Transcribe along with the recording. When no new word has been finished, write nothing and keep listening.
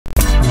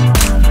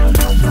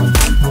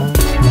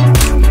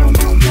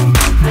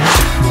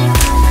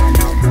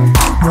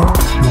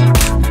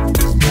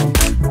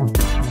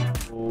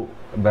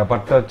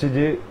ব্যাপারটা হচ্ছে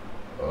যে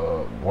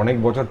অনেক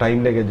বছর টাইম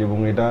লেগেছে এবং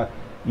এটা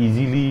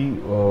ইজিলি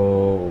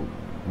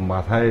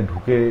মাথায়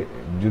ঢুকে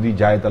যদি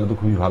যায় তাহলে তো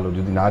খুবই ভালো,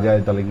 যদি না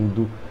যায় তাহলে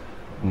কিন্তু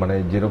মানে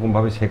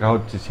যেরকমভাবে শেখা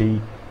হচ্ছে সেই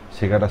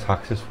শেখাটা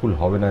সাকসেসফুল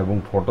হবে না। এবং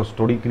ফটো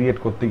স্টোরি ক্রিয়েট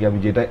করতে গিয়ে আমি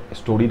যেটা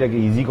স্টোরিটাকে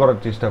ইজি করার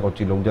চেষ্টা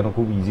করছি, লোক যেন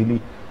খুব ইজিলি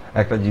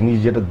একটা জিনিস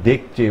যেটা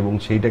দেখছে এবং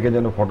সেইটাকে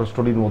যেন ফটো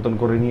স্টোরির মতন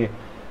করে নিয়ে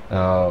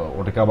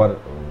ওটাকে আবার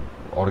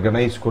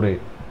অর্গানাইজ করে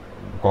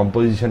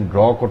কম্পোজিশন ড্র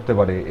করতে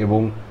পারে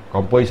এবং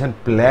কম্পোজিশন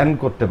প্ল্যান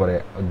করতে পারে।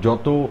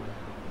 যত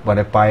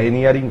মানে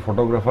পায়োনিয়ারিং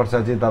ফটোগ্রাফার্স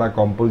আছে তারা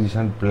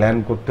কম্পোজিশন প্ল্যান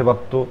করতে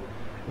পারতো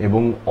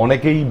এবং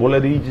অনেকেই বলে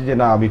দিয়েছে যে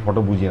না আমি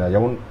ফটো বুঝি না,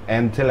 যেমন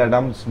অ্যানসেল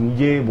অ্যাডামস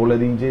নিজে বলে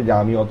দিয়েছে যে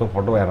আমি অত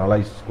ফটো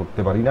অ্যানালাইজ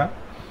করতে পারি না,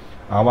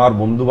 আমার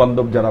বন্ধু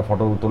বান্ধব যারা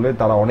ফটো তোলে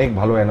তারা অনেক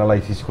ভালো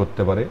অ্যানালাইসিস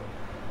করতে পারে।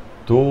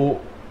 তো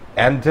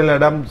অ্যানসেল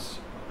অ্যাডামস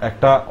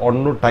একটা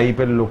অন্য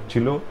টাইপের লোক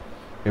ছিল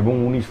এবং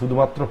উনি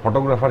শুধুমাত্র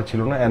ফটোগ্রাফার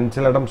ছিল না।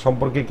 অ্যানসেল অ্যাডামস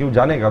সম্পর্কে কেউ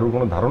জানে, কারোর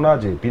কোনো ধারণা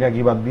আছে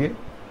পিনাকি বাদ দিয়ে?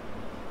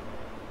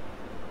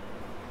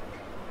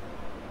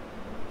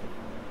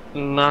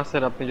 না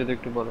স্যার, আপনি যদি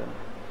একটু বলেন।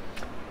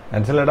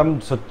 অ্যানসেল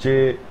অ্যাডামস হচ্ছে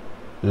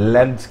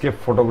ল্যান্ডস্কেপ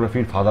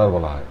ফটোগ্রাফির ফাদার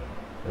বলা হয়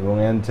এবং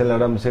অ্যানসেল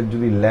অ্যাডামসের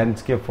যদি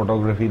ল্যান্ডস্কেপ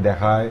ফটোগ্রাফি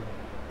দেখায়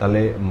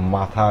তাহলে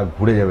মাথা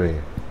ঘুরে যাবে।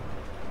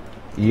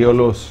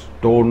 ইয়েলো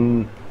স্টোন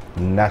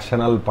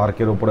ন্যাশনাল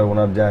পার্কের ওপরে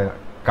ওনার যা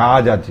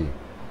কাজ আছে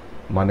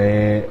মানে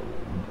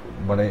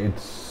মানে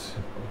ইটস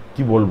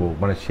কি বলবো,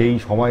 মানে সেই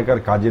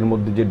সময়কার কাজের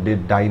মধ্যে যে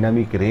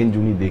ডাইনামিক রেঞ্জ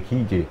উনি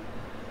দেখিয়েছে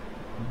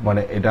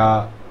মানে এটা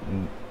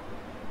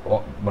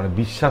মানে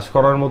বিশ্বাস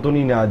করার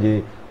মতনই না যে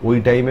ওই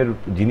টাইমের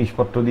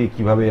জিনিসপত্র দিয়ে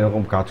কিভাবে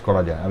এরকম কাজ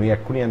করা যায়। আমি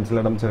এক্ষুনি অ্যানসেল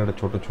অ্যাডামসের একটা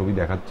ছোট ছবি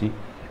দেখাচ্ছি,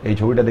 এই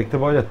ছবিটা দেখতে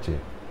পাওয়া যাচ্ছে,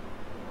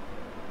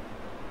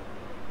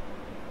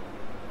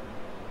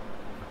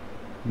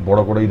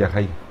 বড় করেই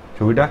দেখাই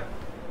ছবিটা।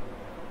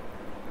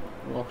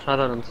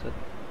 অসাধারণ স্যার।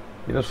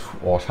 এটা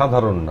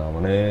অসাধারণ না,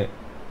 মানে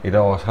এটা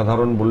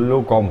অসাধারণ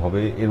বললেও কম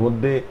হবে। এর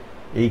মধ্যে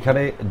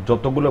এইখানে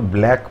যতগুলো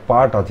ব্ল্যাক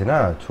পার্ট আছে না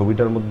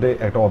ছবিটার মধ্যে,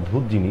 একটা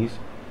অদ্ভুত জিনিস,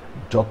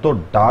 যত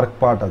ডার্ক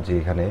পার্ট আছে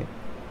এখানে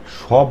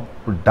সব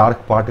ডার্ক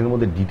পার্টের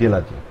মধ্যে ডিটেল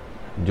আছে।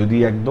 যদি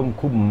একদম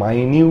খুব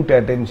মাইনিউট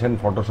অ্যাটেনশন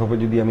ফটোশপে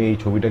যদি আমি এই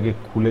ছবিটাকে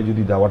খুলে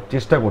যদি দেওয়ার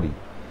চেষ্টা করি,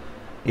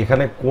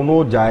 এখানে কোনো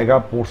জায়গা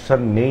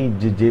পোর্শন নেই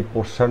যে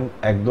পোর্শন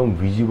একদম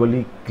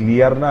ভিজিবলি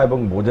ক্লিয়ার না এবং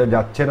বোঝা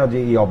যাচ্ছে না যে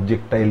এই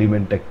অবজেক্টটা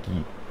এলিমেন্টটা কি।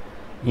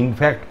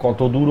 ইনফ্যাক্ট কত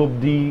দূর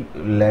অবধি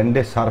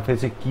ল্যান্ডের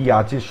সারফেসে কি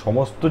আছে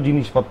সমস্ত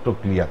জিনিসপত্র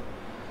ক্লিয়ার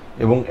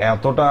এবং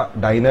এতটা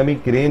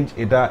ডাইনামিক রেঞ্জ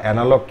এটা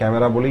অ্যানালগ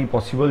ক্যামেরা বলেই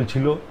পসিবল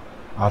ছিল।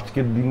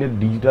 আজকের দিনের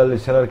ডিজিটাল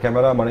এসএলআর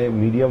ক্যামেরা মানে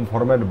মিডিয়াম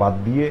ফরম্যাট বাদ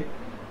দিয়ে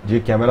যে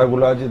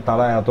ক্যামেরাগুলো আছে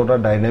তারা এতটা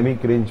ডাইনামিক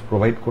রেঞ্জ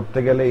প্রোভাইড করতে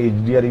গেলে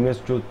এইচডিআর ইমেজ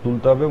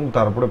তুলতে হবে এবং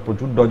তারপরে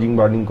প্রচুর ডজিং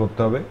বার্নিং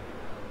করতে হবে।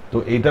 তো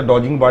এইটা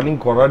ডজিং বার্নিং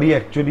করারই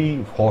অ্যাকচুয়ালি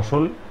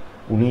ফসল।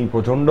 উনি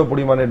প্রচণ্ড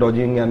পরিমাণে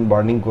ডজিং অ্যান্ড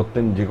বার্নিং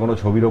করতেন যে কোনো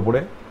ছবির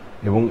ওপরে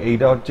এবং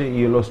এইটা হচ্ছে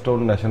ইয়েলোস্টোন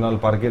ন্যাশনাল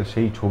পার্কের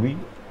সেই ছবি।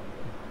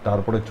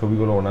 তারপরে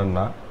ছবিগুলো ওনার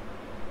না,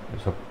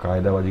 এসব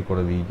কায়দাবাজি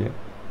করে দিয়েছে।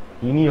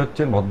 ইনি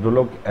হচ্ছেন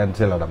ভদ্রলোক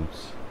অ্যানসেল অ্যাডামস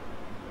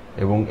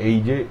এবং এই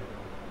যে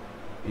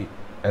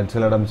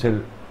অ্যানসেল অ্যাডামসের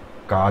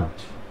কাজ,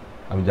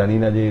 আমি জানি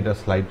না যে এটা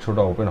স্লাইড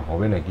শোটা ওপেন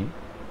হবে নাকি,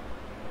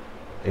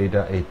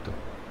 এইটা এই তো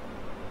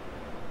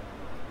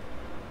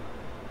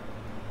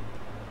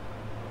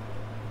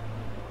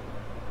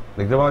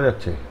দেখতে পাওয়া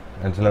যাচ্ছে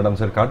অ্যানসেল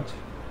অ্যাডামসের কাজ।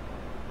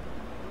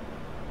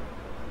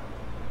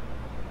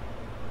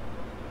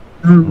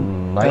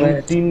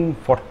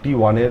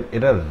 1941-এর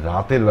এটা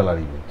রাতের বেলার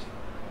ইমেজ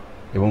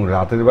এবং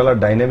রাতের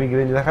বেলার ডাইনামিক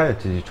রেঞ্জ দেখা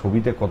যাচ্ছে যে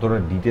ছবিতে কতটা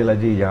ডিটেল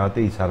আছে এই জায়গাতে,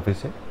 এই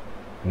সারফেসে,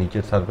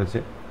 নিচের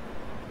সারফেসে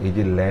এই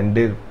যে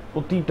ল্যান্ডের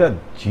প্রতিটা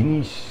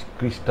জিনিস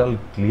ক্রিস্টাল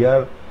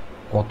ক্লিয়ার,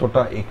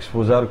 কতটা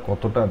এক্সপোজার,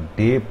 কতটা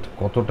ডেপথ,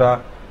 কতটা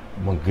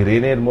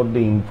গ্রেনের মধ্যে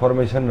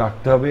ইনফরমেশন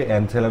রাখতে হবে।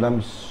 অ্যানসেল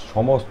অ্যাডামস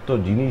সমস্ত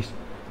জিনিস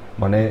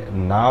মানে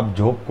নাপ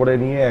ঝোপ করে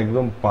নিয়ে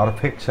একদম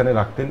পারফেকশনে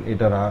রাখতেন।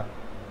 এটা না,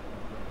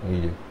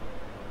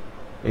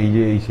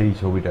 এই সেই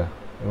ছবিটা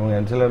এবং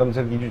অ্যানসেল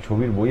অ্যাডামসের কিছু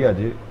ছবির বই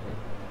আছে,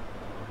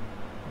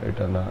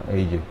 এটা না,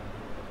 এই যে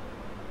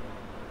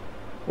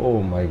ও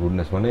মাই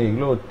গুডনেস, মানে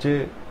এগুলো হচ্ছে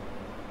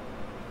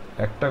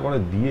একটা করে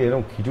দিয়ে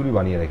এরকম খিচুড়ি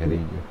বানিয়ে রেখে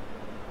দেয়।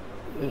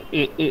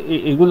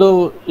 এগুলো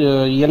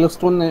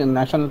ইয়েলোস্টোন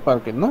ন্যাশনাল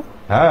পার্কের না?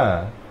 হ্যাঁ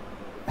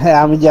হ্যাঁ,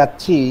 আমি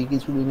যাচ্ছি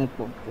কিছুদিনের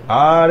পর।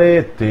 আরে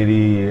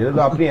তেরি, এটা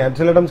তো আপনি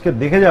অ্যানসেল অ্যাডামসকে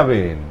দেখে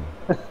যাবেন,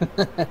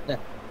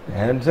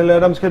 অ্যানসেল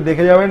অ্যাডামসকে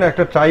দেখে যাবেন,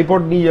 একটা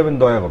ট্রাইপড নিয়ে যাবেন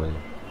দয়া করে।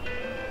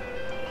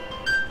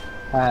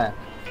 হ্যাঁ,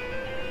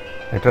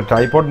 একটা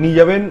ট্রাইপড নিয়ে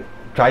যাবেন,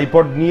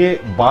 ট্রাইপড নিয়ে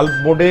বাল্ব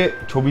মোডে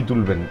ছবি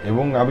তুলবেন।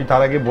 এবং আমি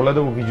তার আগে বলে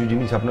দেবো কিছু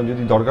জিনিস, আপনার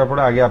যদি দরকার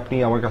পড়ে আগে আপনি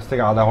আমার কাছ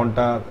থেকে আধা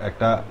ঘন্টা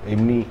একটা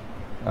এমনি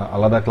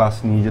আলাদা ক্লাস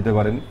নিয়ে যেতে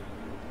পারেন।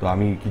 তো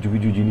আমি কিছু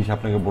কিছু জিনিস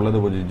আপনাকে বলে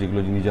দেবো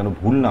যেগুলো জিনিস যেন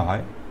ভুল না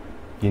হয়।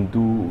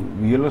 কিন্তু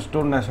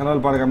ইয়েলোস্টোন ন্যাশনাল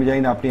পার্ক আমি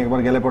জানি না আপনি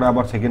একবার গেলে পরে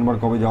আবার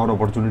সেকেন্ডবার কবে যাওয়ার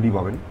অপরচুনিটি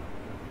পাবেন,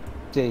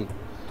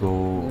 তো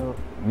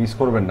মিস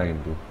করবেন না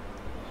কিন্তু।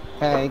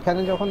 হ্যাঁ,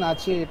 এখানে যখন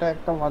আছি এটা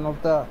একটা ওয়ান অফ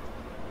দা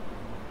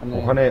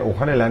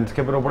ওখানে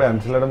ল্যান্ডস্কেপের ওপরে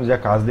অ্যানসেল অ্যাডামস যা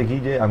কাজ দেখি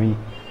যে আমি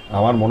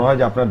আমার মনে হয়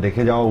যে আপনার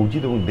দেখে যাওয়া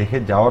উচিত, এবং দেখে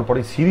যাওয়ার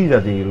পরে সিরিজ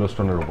আছে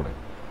ইয়েলোস্টোনের ওপরে,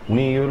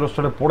 উনি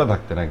ইয়েলোস্টোনে পড়ে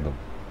থাকতেন একদম।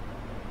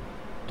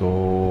 তো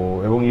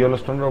এবং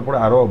ইয়েলোস্টোনের ওপরে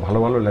আরও ভালো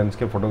ভালো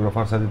ল্যান্ডস্কেপ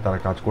ফটোগ্রাফার্স আছে, তারা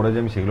কাজ করে যে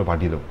আমি সেগুলো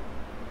পাঠিয়ে দেবো,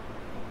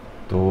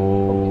 তো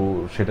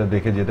সেটা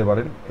দেখে যেতে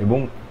পারেন। এবং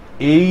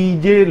এই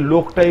যে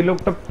লোকটা, এই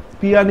লোকটা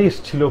পিয়ানিস্ট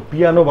ছিল,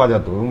 পিয়ানো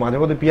বাজাতো, এবং মাঝে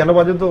মধ্যে পিয়ানো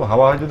বাজাতো,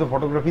 হাওয়া হয়ে যেত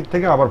ফটোগ্রাফির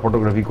থেকে, আবার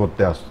ফটোগ্রাফি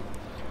করতে আসতো।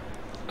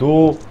 তো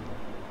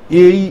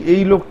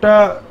এই লোকটা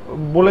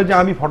বলে যে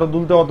আমি ফটো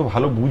তুলতে অত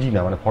ভালো বুঝি না,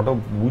 মানে ফটো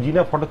বুঝি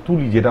না, ফটো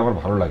তুলি যেটা আমার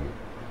ভালো লাগে।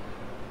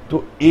 তো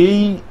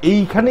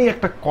এইখানেই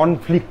একটা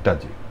কনফ্লিক্ট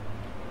আছে,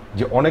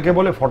 যে অনেকে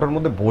বলে ফটোর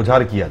মধ্যে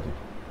বোঝার কি আছে,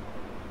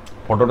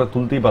 ফটোটা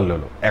তুলতেই পারলে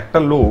হলো। একটা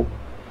লোক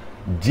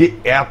যে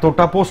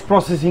এতটা পোস্ট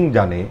প্রসেসিং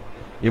জানে,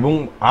 এবং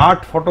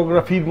আর্ট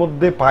ফটোগ্রাফির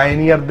মধ্যে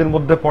পায়োনিয়ারদের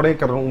মধ্যে পড়ে,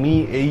 কারণ উনি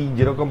এই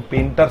যেরকম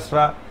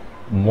পেন্টার্সরা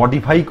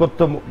মডিফাই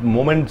করতো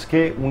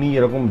মোমেন্টসকে, উনি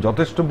এরকম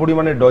যথেষ্ট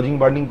পরিমাণে ডজিং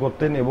বার্নিং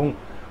করতেন, এবং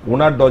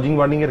ওনার ডজিং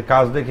বার্নিংয়ের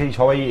কাজ দেখেই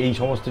সবাই এই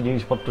সমস্ত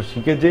জিনিসপত্র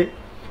শিখেছে।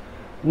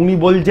 উনি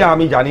বলছে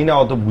আমি জানি না,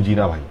 অত বুঝি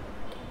না ভাই,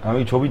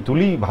 আমি ছবি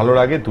তুলি, ভালো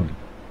লাগে তুলি।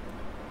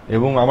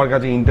 এবং আমার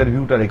কাছে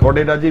ইন্টারভিউটা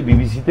রেকর্ডেড আছে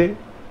বিবিসিতে,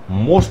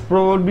 মোস্ট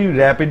প্রবাবলি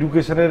র্যাপ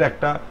এডুকেশনের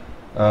একটা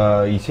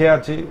ইসে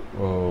আছে,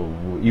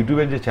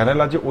 ইউটিউবের যে চ্যানেল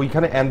আছে,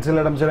 ওইখানে অ্যানসেল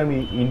অ্যাডামসের আমি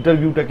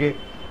ইন্টারভিউটাকে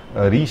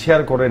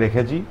রিশেয়ার করে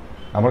রেখেছি।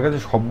 আমার কাছে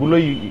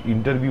সবগুলোই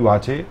ইন্টারভিউ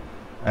আছে।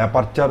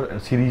 অ্যাপারচার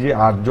সিরিজে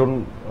 8জন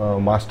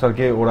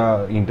মাস্টারকে ওরা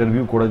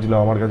ইন্টারভিউ করেছিল,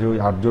 আমার কাছে ওই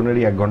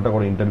 8জনেরই 1 ঘন্টা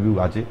করে ইন্টারভিউ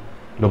আছে।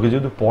 লোকে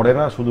যদি পড়ে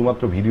না,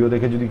 শুধুমাত্র ভিডিও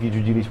দেখে যদি কিছু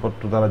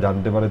জিনিসপত্র তারা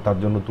জানতে পারে, তার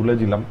জন্য তুলে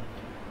দিলাম।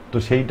 তো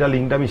সেইটা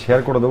লিঙ্কটা আমি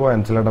শেয়ার করে দেবো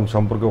অ্যানসেল অ্যাডামস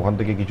সম্পর্কে, ওখান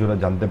থেকে কিছুটা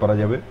জানতে পারা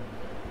যাবে।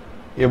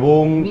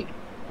 এবং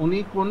উনি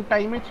কোন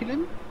টাইমে ছিলেন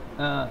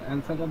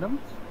অ্যানসেল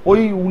অ্যাডামস?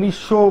 ওই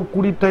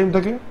 1920 টাইম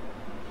থেকে,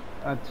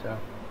 আচ্ছা,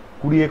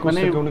 20-21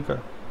 থেকে উনি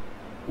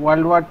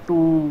ওয়ার্ল্ড ওয়ার 2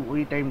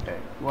 ওই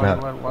টাইমটায়, ওয়ার্ল্ড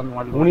ওয়ার 1,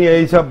 ওয়ার্ল্ড উনি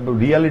এইসব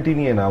রিয়ালিটি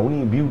নিয়ে না, উনি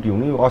বিউটি,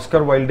 উনি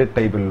অস্কার ওয়াইল্ডের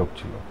টাইপের লোক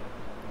ছিল।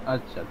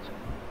 আচ্ছা আচ্ছা,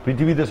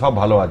 পৃথিবীতে সব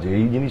ভালো আছে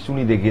এই জিনিস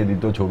উনি দেখিয়ে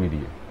দিত ছবি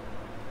দিয়ে।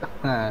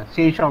 হ্যাঁ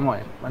সেই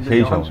সময়, মানে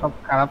সেই যখন সময় সব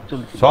খারাপ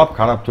চলছিল, সব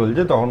খারাপ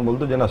চলছে, তখন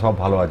বলতো যে না সব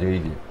ভালো আছে, এই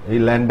যে এই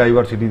ল্যান্ড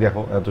ডাইভার্সিটি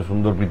দেখো, এত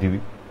সুন্দর পৃথিবী।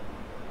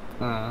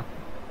 হ্যাঁ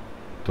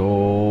তো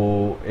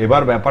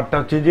এবার ব্যাপারটা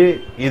হচ্ছে যে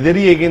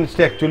এদেরই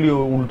এগেনস্টে অ্যাকচুয়ালি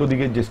উল্টো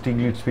দিকে যে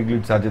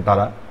স্টিগলিটস আছে,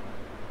 তারা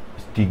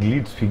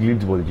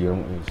স্টিগলিটস বলছি,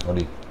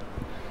 সরি।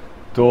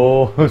 তো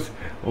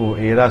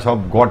এরা সব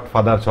গড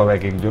ফাদার, সব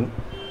এক একজন।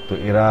 তো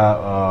এরা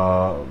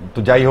তো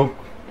যাই হোক,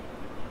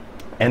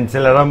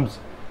 অ্যানসেল অ্যাডামস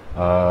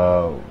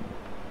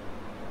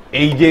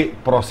এই যে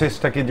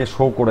প্রসেসটাকে যে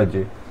শো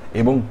করেছে,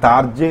 এবং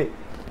তার যে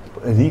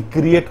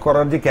রিক্রিয়েট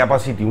করার যে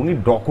ক্যাপাসিটি, উনি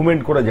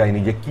ডকুমেন্ট করে যায়নি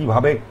যে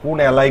কিভাবে কোন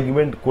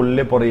অ্যালাইনমেন্ট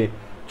করলে পরে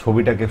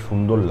ছবিটাকে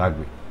সুন্দর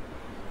লাগবে।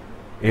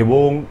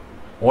 এবং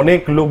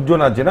অনেক লোকজন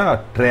আছে না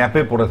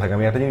ট্র্যাপে পড়ে থাকে।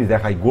 আমি একটা জিনিস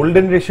দেখাই,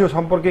 গোল্ডেন রেশিও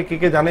সম্পর্কে কে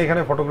কে জানে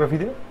এখানে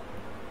ফটোগ্রাফিতে?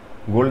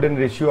 গোল্ডেন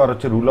রেশিও আর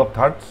হচ্ছে রুল অফ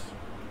থার্ডস।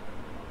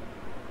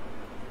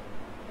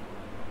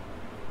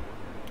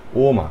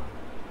 ও মা,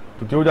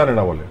 তো কেউ জানে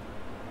না বলে।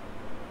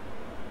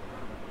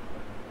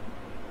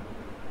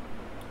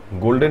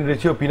 Golden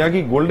ratio, Pinaki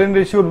golden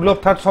ratio rule of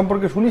third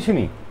সম্পর্কে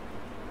শুনিসনি?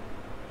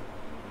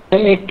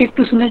 একটু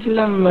একটু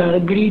শুনেছিলাম,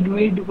 গ্রিড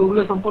উইড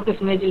ওগুলো সম্পর্কে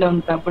শুনেছিলাম,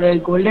 তারপরে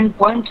গোল্ডেন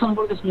পয়েন্ট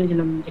সম্পর্কে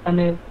শুনেছিলাম,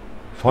 যেখানে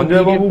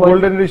সঞ্জয় বাবু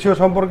গোল্ডেন রেশিও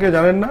সম্পর্কে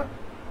জানেন না?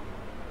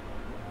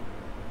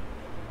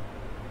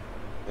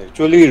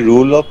 অ্যাকচুয়ালি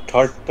রুল অফ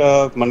থার্ডটা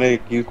মানে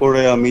কি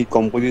করে আমি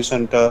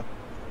কম্পোজিশনটা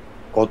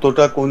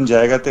কতটা কোন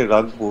জায়গাতে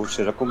রাখবো,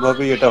 সেরকম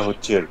ভাবেই এটা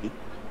হচ্ছে আর কি।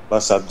 বা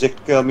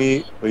সাবজেক্টকে আমি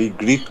ওই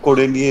গ্রিড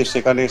করে নিয়ে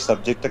সেখানে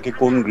সাবজেক্টটাকে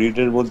কোন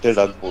গ্রিডের মধ্যে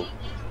রাখবো,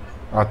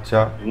 আচ্ছা,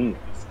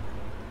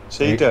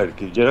 সেইটা আর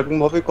কি, যেরকম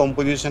ভাবে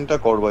কম্পোজিশনটা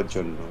করবার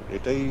জন্য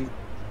এটাই।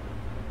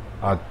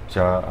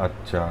 আচ্ছা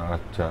আচ্ছা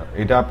আচ্ছা,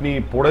 এটা আপনি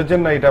পড়েছেন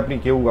না, এটা আপনি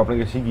কেউ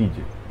আপনাকে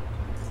শিখিয়েছে?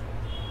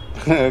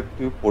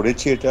 একটু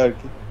পড়েছি এটা আর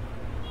কি।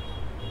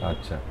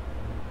 আচ্ছা,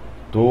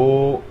 তো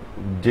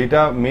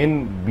যেটা মেন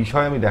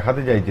বিষয় আমি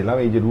দেখাতে চাইছিলাম,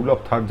 এই যে রুল অফ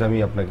থার্ডস, আমি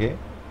আপনাকে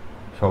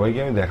সবাইকে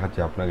আমি দেখাচ্ছি,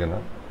 আপনাকে না।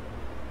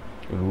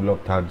 রুল অফ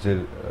থার্ডসের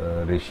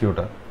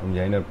রেশিওটা আমি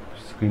জানি না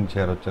স্ক্রিন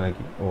শেয়ার হচ্ছে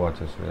নাকি। ও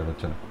আচ্ছা, শেয়ার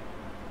হচ্ছে না।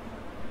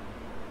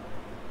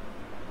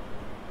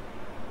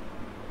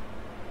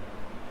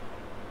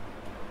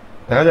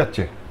 দেখা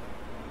যাচ্ছে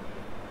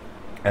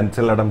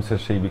অ্যানসেল অ্যাডামসের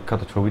সেই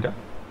বিখ্যাত ছবিটা?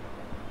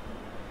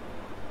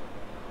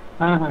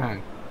 হ্যাঁ হ্যাঁ, হ্যাঁ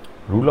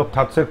রুল অফ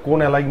থার্ডসের কোন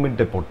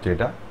অ্যালাইনমেন্টে পড়ছে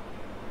এটা?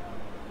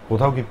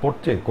 কোথাও কি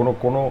পড়ছে? কোনো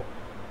কোনো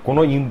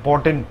কোনো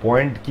ইম্পর্টেন্ট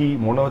পয়েন্ট কি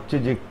মনে হচ্ছে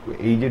যে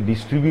এই যে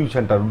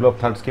ডিস্ট্রিবিউশনটা রুল অফ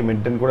থার্ডসকে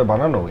মেনটেন করে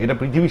বানানো, এটা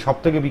পৃথিবীর সব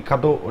থেকে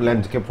বিখ্যাত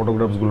ল্যান্ডস্কেপ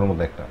ফটোগ্রাফসগুলোর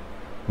মধ্যে একটা,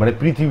 মানে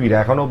পৃথিবীর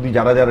এখনো অবধি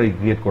যারা যারা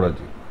রিক্রিয়েট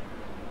করেছে।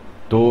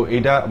 তো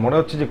এটা মনে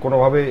হচ্ছে যে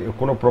কোনোভাবে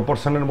কোনো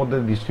প্রপোর্শনের মধ্যে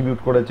ডিস্ট্রিবিউট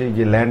করেছে,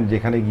 যে ল্যান্ড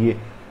যেখানে গিয়ে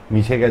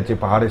মিশে গেছে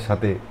পাহাড়ের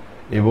সাথে,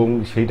 এবং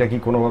সেইটা কি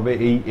কোনোভাবে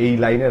এই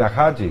লাইনে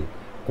রাখা আছে?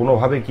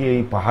 কোনোভাবে কি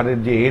এই পাহাড়ের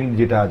যে এন্ড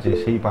যেটা আছে,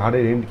 সেই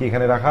পাহাড়ের এন্ড কি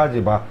এখানে রাখা আছে?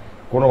 বা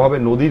কোনোভাবে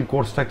নদীর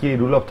কোর্সটা কি এই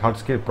রুল অফ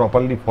থার্ডসকে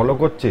প্রপারলি ফলো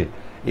করছে?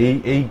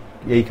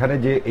 এইখানে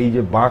যে এই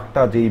যে বাঘটা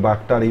আছে, এই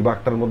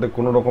বাঘটার মধ্যে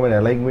কোনো রকমের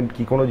অ্যালাইনমেন্ট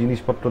কি, কোনো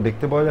জিনিসপত্র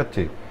দেখতে পাওয়া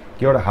যাচ্ছে?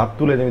 কেউ একটা হাত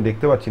তুলেছে, আমি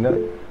দেখতে পাচ্ছি না,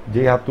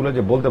 যেই হাত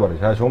তুলেছে বলতে পারে।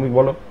 হ্যাঁ সৌমিক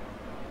বলো।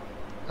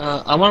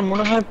 আমার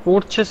মনে হয়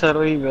পড়ছে স্যার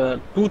ওই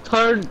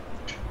 2/3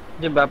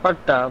 যে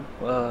ব্যাপারটা,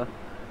 আহ,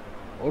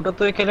 ওটা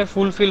তো এখানে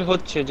ফুলফিল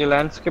হচ্ছে, যে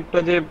ল্যান্ডস্কেপটা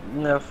যে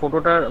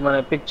ফটোটার মানে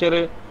পিকচারে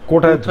টু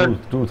কোথায় থার্ড,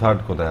 টু থার্ড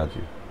কোথায়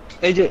আছে?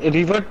 এই যে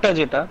রিভারটা,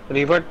 যেটা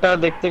রিভারটা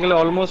দেখতে গেলে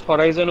অলমোস্ট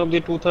হরাইজন অব্দি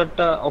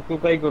 2/3টা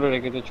অকুপাই করে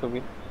রেখেছে ছবি।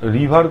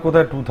 রিভার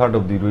কোথায় 2/3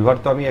 অব্দি? রিভার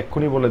তো আমি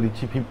এক্ষুনি বলে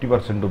দিচ্ছি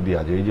 50% অব্দি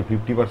আছে। এই যে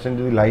 50%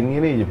 যদি লাইন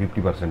নিয়ে নেই, এই যে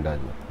 50%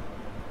 আছে।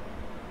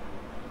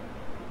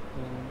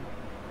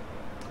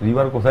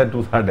 রিভার কোথায়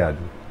 2/3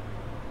 আছে?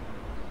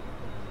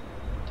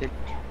 ঠিক।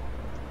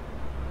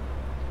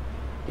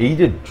 এই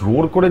যে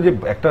জোর করে যে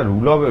একটা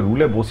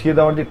রুলে বসিয়ে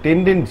দেওয়ার যে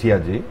টেন্ডেন্সি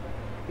আছে,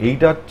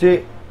 এইটা হচ্ছে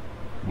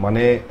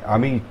মানে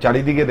আমি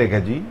চারিদিকে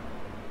দেখেছি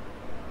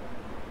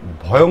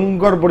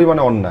ভয়ঙ্কর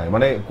পরিমাণে অন্যায়।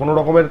 মানে কোনো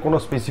রকমের কোনো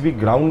স্পেসিফিক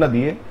গ্রাউন্ড না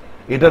দিয়ে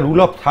এটা রুল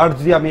অফ থার্ডস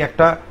দিয়ে, আমি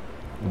একটা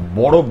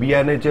বড়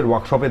বিএনএইচ এর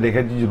ওয়ার্কশপে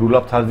দেখেছি যে রুল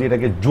অফ থার্ডস দিয়ে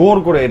এটাকে জোর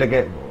করে এটাকে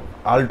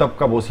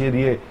আলটপকা বসিয়ে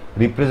দিয়ে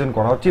রিপ্রেজেন্ট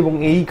করা হচ্ছে। এবং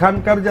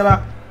এইখানকার যারা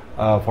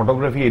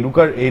ফটোগ্রাফি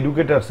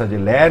এডুকেটার্স আছে,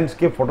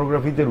 ল্যান্ডস্কেপ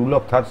ফটোগ্রাফিতে রুল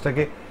অফ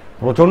থার্ডসটাকে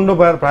প্রচণ্ড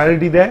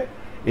প্রায়োরিটি দেয়।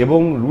 এবং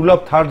রুল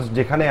অফ থার্ডস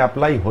যেখানে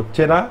অ্যাপ্লাই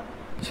হচ্ছে না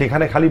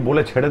সেখানে খালি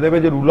বলে ছেড়ে দেবে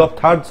যে রুল অফ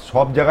থার্ডস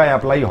সব জায়গায়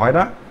অ্যাপ্লাই হয়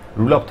না,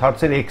 রুল অফ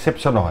থার্ডসের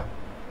এক্সেপশন হয়।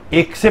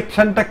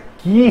 এক্সেপশনটা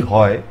কি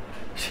হয়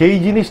সেই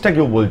জিনিসটা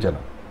কেউ বলছে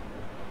না।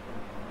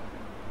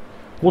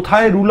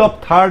 কোথায় রুল অফ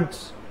থার্ডস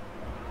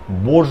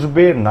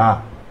বসবে না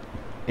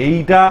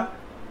এইটা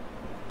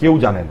কেউ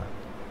জানে না,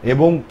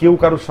 এবং কেউ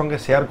কারোর সঙ্গে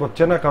শেয়ার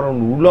করছে না। কারণ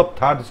রুল অফ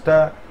থার্ডসটা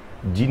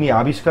যিনি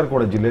আবিষ্কার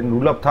করেছিলেন,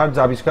 রুল অফ থার্ডস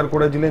আবিষ্কার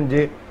করেছিলেন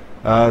যে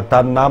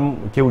তার নাম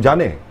কেউ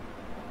জানে?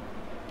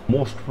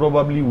 মোস্ট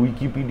প্রবাবলি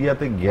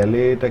উইকিপিডিয়াতে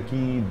গেলে এটা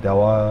কি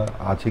দেওয়া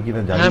আছে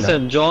কিনা জানি হ্যাঁ না।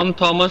 স্যার, জন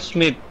থমাস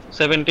স্মিথ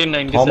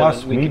থমাস 1797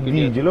 স্মিথ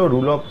দিয়েছিল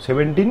rule of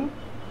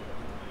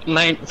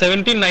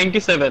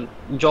 1797,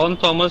 John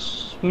Thomas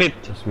Smith,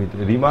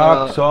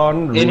 remarks on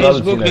in rural his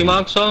book scenery.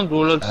 Remarks on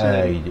Rural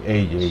Scenery।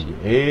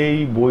 এই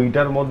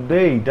বইটার মধ্যে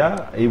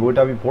এই বইটা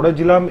আমি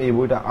পড়েছিলাম। এই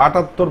বইটা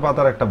 78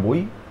 পাতার একটা বই।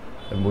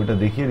 আমি বইটা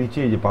দেখিয়ে দিচ্ছি,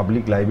 এই যে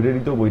পাবলিক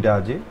লাইব্রেরিতেও বইটা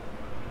আছে।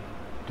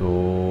 তো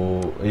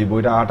এই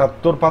বইটা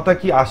 78 পাতা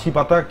কি 80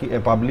 পাতা,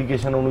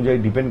 পাবলিকেশন অনুযায়ী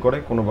ডিপেন্ড করে,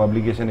 কোনো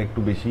পাবলিকেশন একটু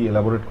বেশি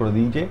এলাবোরেট করে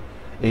দিয়েছে।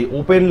 এই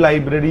ওপেন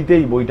লাইব্রেরিতে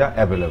এই বইটা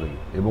অ্যাভেলেবেল,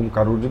 এবং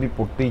কারোর যদি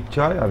পড়তে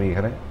ইচ্ছা হয় আমি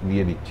এখানে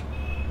দিয়ে দিচ্ছি,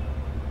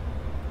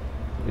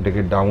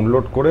 এটাকে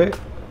ডাউনলোড করে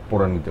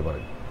পড়ে নিতে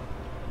পারেন।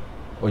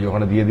 ওই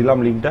ওখানে দিয়ে দিলাম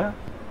লিঙ্কটা।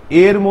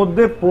 এর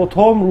মধ্যে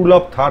প্রথম রুল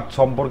অফ থার্ড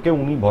সম্পর্কে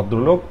উনি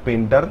ভদ্রলোক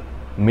পেন্টার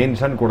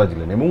মেনশন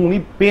করেছিলেন, এবং উনি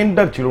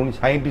পেন্টার ছিল, উনি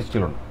সায়েন্টিস্ট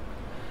ছিল না।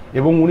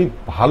 এবং উনি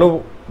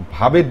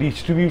ভালোভাবে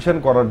ডিস্ট্রিবিউশন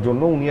করার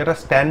জন্য উনি একটা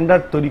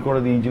স্ট্যান্ডার্ড তৈরি করে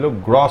দিয়েছিল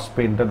গ্রস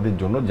পেন্টারদের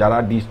জন্য, যারা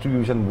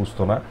ডিস্ট্রিবিউশন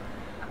বুঝতো না।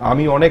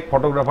 আমি অনেক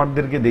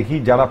ফটোগ্রাফারদেরকে দেখি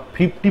যারা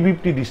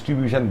 50-50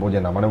 ডিস্ট্রিবিউশন বোঝে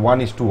না, মানে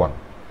 1:1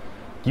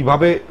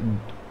 কিভাবে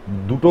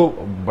দুটো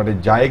মানে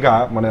জায়গা,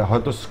 মানে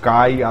হয়তো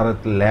স্কাই আর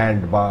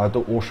ল্যান্ড, বা হয়তো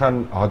ওশান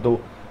হয়তো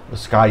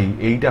স্কাই,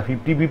 এইটা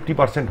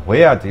 50-50%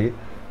 হয়ে আছে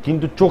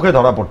কিন্তু চোখে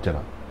ধরা পড়ছে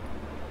না।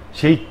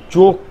 সেই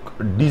চোখ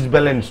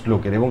ডিসব্যালেন্সড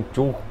লোকের, এবং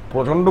চোখ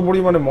প্রচণ্ড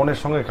পরিমাণে মনের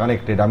সঙ্গে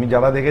কানেক্টেড। আমি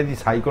যারা দেখেছি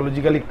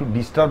সাইকোলজিক্যালি একটু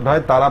ডিস্টার্ব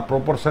হয়, তারা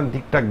প্রপোর্শন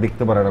ঠিকঠাক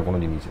দেখতে পারে না কোনো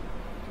জিনিসে।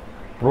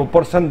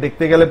 প্রপোর্শন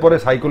দেখতে গেলে পরে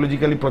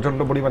সাইকোলজিক্যালি প্রচণ্ড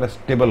পরিমাণে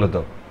স্টেবল হতে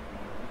হবে,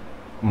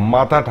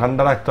 মাথা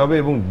ঠান্ডা রাখতে হবে,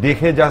 এবং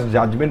দেখে জাস্ট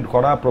জাজমেন্ট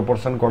করা,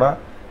 প্রপোর্শন করা,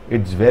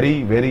 ইটস ভেরি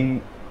ভেরি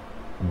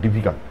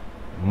ডিফিকাল্ট।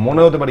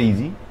 মনে হতে পারে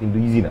ইজি, কিন্তু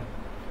ইজি না।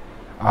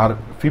 আর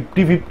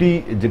 50-50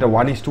 যেটা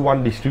 1:1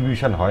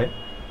 ডিস্ট্রিবিউশন হয়,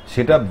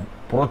 সেটা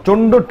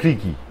প্রচণ্ড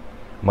ট্রিকি।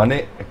 মানে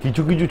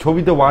কিছু কিছু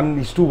ছবিতে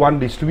 1:1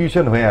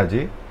 ডিস্ট্রিবিউশন হয়ে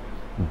আছে,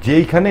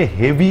 যেইখানে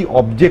হেভি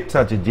অবজেক্টস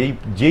আছে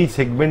যেই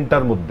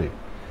সেগমেন্টটার মধ্যে,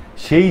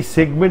 সেই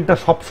সেগমেন্টটা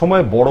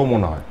সবসময় বড়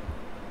মনে হয়,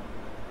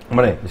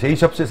 মানে সেই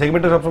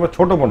সেগমেন্টটা সবসময়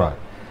ছোট মনে হয়।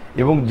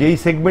 এবং যেই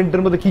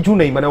সেগমেন্টের মধ্যে কিছু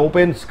নেই, মানে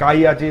ওপেন স্কাই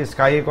আছে,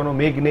 স্কাইয়ে কোনো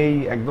মেঘ নেই,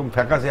 একদম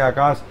ফ্যাকাশে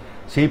আকাশ,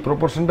 সেই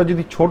প্রপোর্শনটা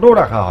যদি ছোট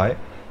রাখা হয়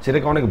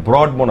সেটাকে অনেক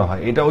ব্রড মনে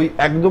হয়। এটা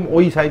একদম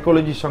ওই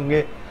সাইকোলজির সঙ্গে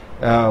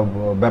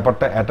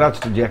ব্যাপারটা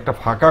অ্যাটাচড, যে একটা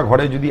ফাঁকা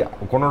ঘরে যদি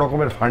কোনো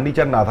রকমের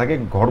ফার্নিচার না থাকে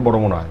ঘর বড়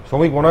মনে হয়।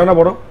 শ্রমিক মনে হয় না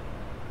বড়?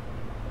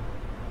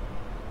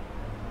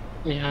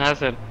 হ্যাঁ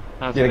স্যার,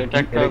 হ্যাঁ স্যার, এটা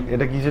একটা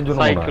এটা কিসের জন্য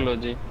মনে হয়?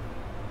 সাইকোলজি।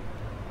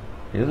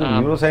 এটা তো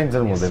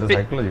নিউরোসায়েন্সের মধ্যে, এটা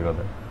সাইকোলজি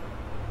কথা।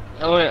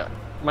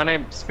 মানে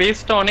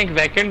স্পেসটা অনেক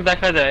ভ্যাকেন্ট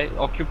দেখা যায়,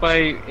 অকুপাই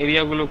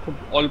এরিয়াগুলো খুব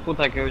অল্প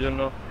থাকে, ওই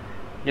জন্য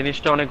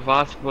জিনিসটা অনেক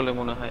ভাস্ট বলে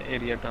মনে হয়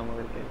এরিয়াটা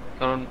আমাদেরকে।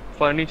 কারণ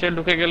ফার্নিচার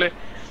ঢুকে গেলে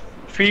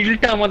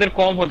ফিল্ডটা আমাদের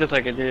কম হতে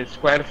থাকে, যে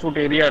স্কোয়ার ফুট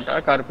এরিয়াটা,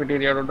 কার্পেট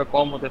এরিয়াটা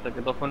কম হতে থাকে,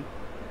 তখন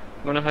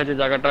মনে হয় যে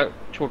জায়গাটা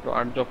ছোট।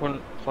 আর যখন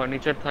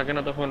ফার্নিচার থাকে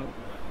না তখন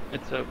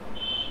ইটস,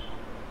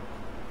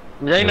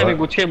 জানি না আমি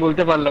গুছিয়ে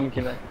বলতে পারলাম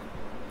কিনা।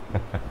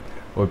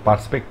 ওই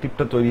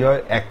পার্সপেক্টিভটা তৈরি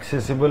হয়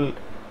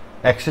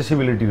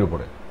অ্যাক্সেসিবিলিটির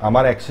উপরে।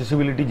 আমার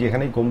অ্যাক্সেসিবিলিটি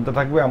যেখানেই কমতে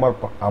থাকবে,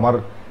 আমার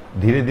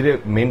ধীরে ধীরে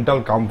মেন্টাল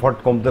কমফর্ট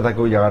কমতে থাকে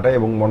ওই জায়গাটায়,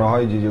 এবং মনে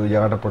হয় যে ওই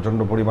জায়গাটা প্রচণ্ড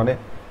পরিমাণে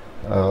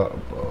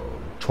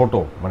ছোট,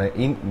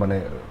 মানে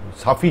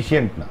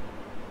সাফিসিয়েন্ট না।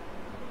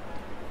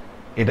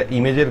 এটা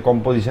ইমেজের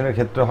কম্পোজিশনের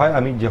ক্ষেত্রে হয়।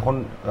 আমি যখন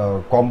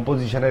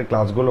কম্পোজিশনের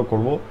ক্লাসগুলো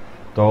করব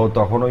তো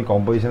তখন ওই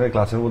কম্পোজিশনের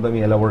ক্লাসের মধ্যে আমি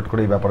এলাবোরেট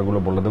করে এই ব্যাপারগুলো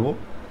বলে দেবো।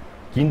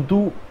 কিন্তু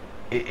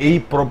এই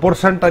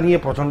প্রপোর্শনটা নিয়ে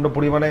প্রচণ্ড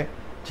পরিমাণে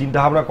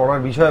চিন্তাভাবনা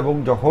করার বিষয়, এবং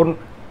যখন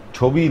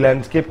ছবি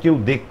ল্যান্ডস্কেপ কেউ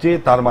দেখছে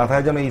তার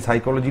মাথায় যেন এই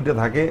সাইকোলজিটা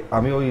থাকে।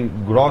 আমি ওই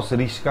গ্রস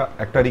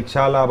একটা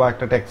রিক্সাওয়ালা বা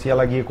একটা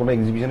ট্যাক্সিওয়ালা গিয়ে কোনো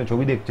এক্সিবিশনে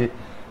ছবি দেখছে,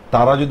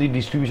 তারা যদি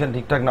ডিস্ট্রিবিউশন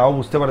ঠিকঠাক নাও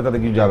বুঝতে পারে তাতে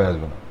কিছু যাবে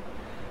আসবে না।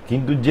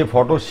 কিন্তু যে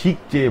ফটো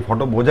শিখছে,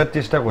 ফটো বোঝার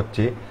চেষ্টা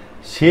করছে,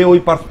 সে ওই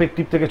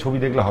পার্সপেক্টিভ থেকে ছবি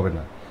দেখলে হবে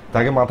না।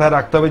 তাকে মাথায়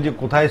রাখতে হবে যে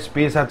কোথায়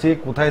স্পেস আছে,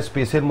 কোথায়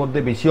স্পেসের মধ্যে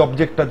বেশি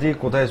অবজেক্ট আছে,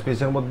 কোথায়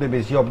স্পেসের মধ্যে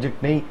বেশি অবজেক্ট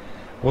নেই,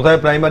 কোথায়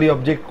প্রাইমারি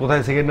অবজেক্ট,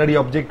 কোথায় সেকেন্ডারি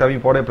অবজেক্ট। আমি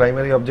পরে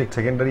primary object,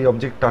 secondary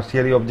object,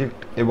 tertiary object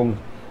এবং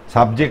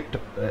সাবজেক্ট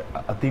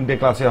 3টে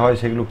ক্লাসে হয়,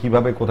 সেগুলো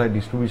কিভাবে কোথায়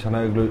ডিস্ট্রিবিউশন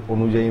হয় এগুলো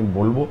অনুযায়ী আমি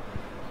বলবো।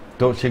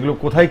 তো সেগুলো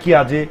কোথায় কি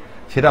আছে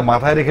সেটা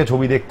মাথায় রেখে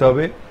ছবি দেখতে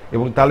হবে,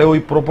 এবং তাহলে ওই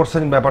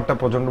প্রপোর্শন ব্যাপারটা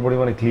প্রচণ্ড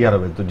পরিমাণে ক্লিয়ার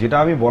হবে। তো যেটা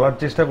আমি বলার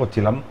চেষ্টা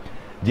করছিলাম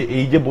যে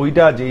এই যে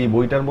বইটা আছে, এই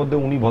বইটার মধ্যে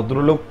উনি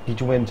ভদ্রলোক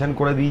কিছু মেনশন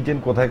করে দিয়েছেন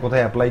কোথায়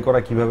কোথায় অ্যাপ্লাই করা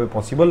কিভাবে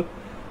পসিবল,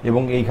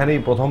 এবং এইখানেই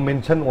প্রথম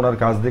মেনশন। ওনার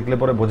কাজ দেখলে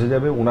পরে বোঝা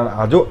যাবে ওনার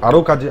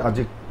আরও কাজে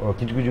আছে,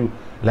 কিছু কিছু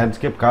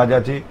ল্যান্ডস্কেপ কাজ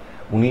আছে।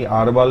 উনি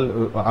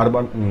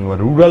আরবান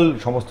রুরাল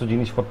সমস্ত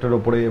জিনিসপত্রের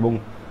ওপরে এবং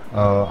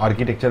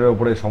আর্কিটেকচারের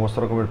ওপরে সমস্ত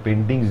রকমের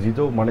পেন্টিংস দিত।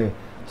 মানে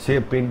সে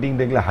পেন্টিং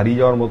দেখলে হারিয়ে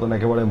যাওয়ার মতন,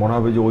 একেবারে মনে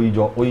হবে যে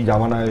ওই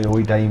জামানায়,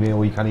 ওই টাইমে,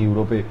 ওইখানে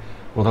ইউরোপে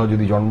কোথাও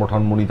যদি জন্ম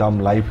ঠন্ম নিতাম,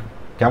 লাইফ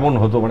কেমন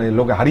হতো, মানে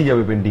লোকে হারিয়ে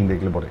যাবে পেন্টিং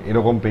দেখলে পরে,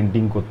 এরকম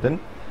পেন্টিং করতেন।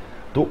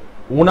 তো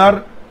ওনার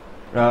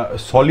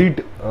সলিড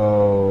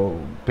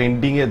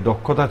পেন্টিংয়ের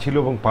দক্ষতা ছিল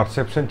এবং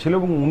পারসেপশন ছিল,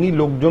 এবং উনি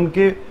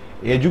লোকজনকে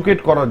এডুকেট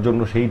করার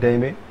জন্য সেই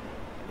টাইমে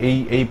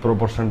এই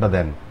প্রপোর্শনটা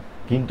দেন।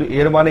 কিন্তু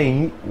এর মানে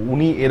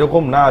উনি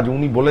এরকম না যে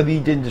উনি বলে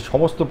দিয়েছেন যে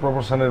সমস্ত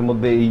প্রপোর্শনের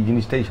মধ্যে এই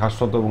জিনিসটাই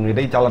শাশ্বত এবং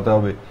এটাই চালাতে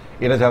হবে,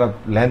 এটা ছাড়া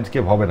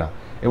ল্যান্ডস্কেপ হবে না।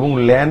 এবং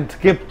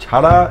ল্যান্ডস্কেপ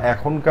ছাড়া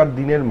এখনকার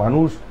দিনের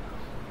মানুষ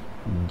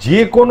যে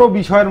কোনো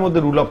বিষয়ের মধ্যে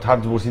রুল অফ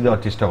থার্ডস বসিয়ে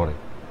দেওয়ার চেষ্টা করে।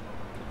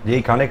 যে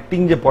এই কানেক্টিং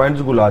যে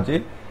পয়েন্টসগুলো আছে,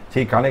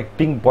 সেই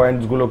কানেক্টিং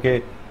পয়েন্টসগুলোকে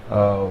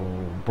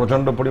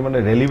প্রচণ্ড পরিমাণে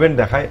রেলিভেন্ট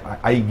দেখায়।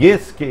 আই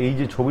গেস কে এই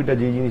যে ছবিটা,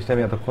 যে জিনিসটা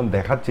আমি এতক্ষণ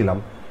দেখাচ্ছিলাম,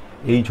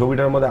 এই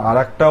ছবিটার মধ্যে আর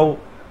একটাও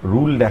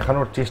রুল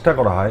দেখানোর চেষ্টা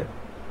করা হয়।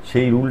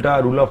 সেই রুলটা,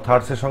 রুল অফ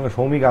থার্ডসের সঙ্গে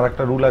সৌমিক আর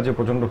একটা রুল আছে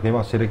প্রচণ্ড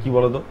ফেমাস, সেটা কি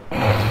বলো তো,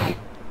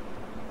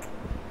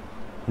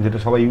 যেটা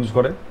সবাই ইউজ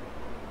করে,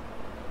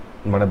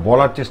 মানে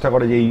বলার চেষ্টা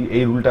করে যে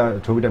এই রুলটা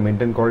ছবিটা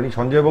মেনটেন করেনি।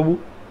 সঞ্জয় বাবু,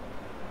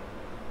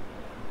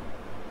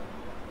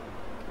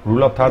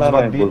 রুল অফ থার্ডস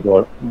বাদ দিয়ে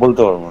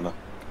বলতে পারবো না।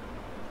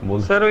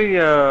 স্যার ওই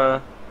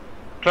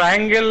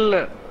ট্রায়াঙ্গেল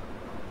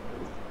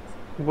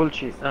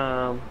বলছি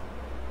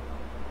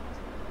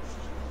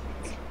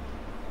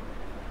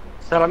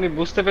স্যার, আমি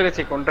বুঝতে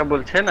পেরেছি কোনটা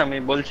বলছেন, আমি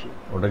বলছি।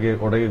 ওটাকে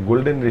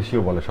গোল্ডেন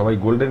রেশিও বলে, সবাই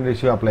গোল্ডেন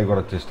রেশিও অ্যাপ্লাই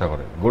করার চেষ্টা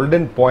করে,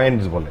 গোল্ডেন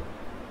পয়েন্টস বলে,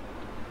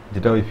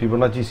 যেটা ওই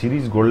ফিবোনাচি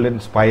সিরিজ গোল্ডেন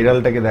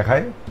স্পাইরালটাকে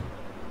দেখায়,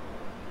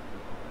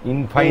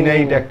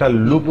 ইনফাইনাইট একটা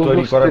লুপ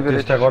তৈরি করার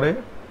চেষ্টা করে,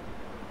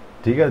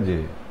 ঠিক আছে।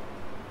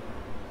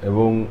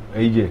 এবং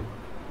এই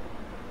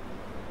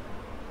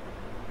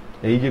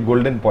যে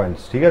গোল্ডেন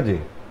পয়েন্টস, ঠিক আছে,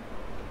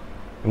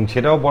 এবং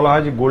সেটাও বলা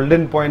হয় যে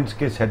গোল্ডেন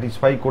পয়েন্টসকে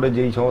স্যাটিসফাই করে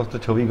যে এই সমস্ত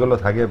ছবিগুলো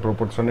থাকে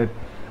প্রপোর্শনের,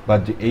 বা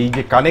এই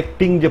যে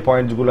কানেক্টিং যে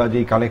পয়েন্টসগুলো আছে,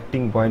 এই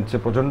কানেক্টিং পয়েন্টসে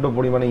প্রচণ্ড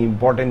পরিমাণে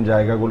ইম্পর্টেন্ট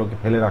জায়গাগুলোকে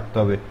ফেলে রাখতে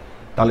হবে,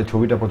 তাহলে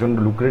ছবিটা প্রচণ্ড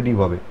লুক্রেটিভ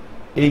হবে।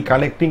 এই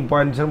কানেক্টিং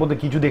পয়েন্টসের মধ্যে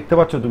কিছু দেখতে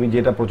পাচ্ছ তুমি,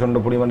 যেটা প্রচণ্ড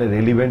পরিমাণে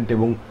রেলিভেন্ট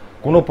এবং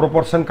কোনো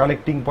প্রপোর্শন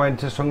কানেক্টিং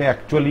পয়েন্টসের সঙ্গে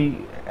অ্যাকচুয়ালি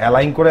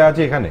অ্যালাইন করে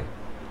আছে এখানে।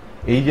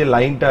 এই যে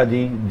লাইনটা,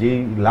 যেই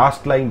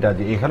লাস্ট লাইনটা,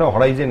 যে এখানে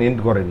হরাইজেন এন্ড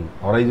করেনি,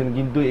 হরাইজেন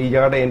কিন্তু এই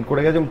জায়গাটা এন্ড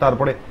করে গেছে এবং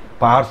তারপরে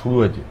পাহাড় শুরু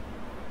হয়েছে,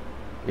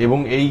 এবং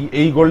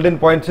এই গোল্ডেন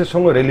পয়েন্টসের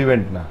সঙ্গে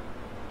রেলিভেন্ট না।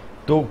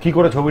 তো কি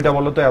করে ছবিটা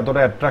বলো তো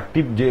এতটা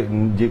অ্যাট্রাকটিভ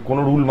যে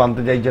কোনো রুল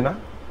মানতে চাইছে না?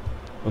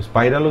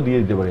 স্পাইরালও দিয়ে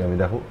দিতে পারি আমি,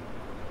 দেখো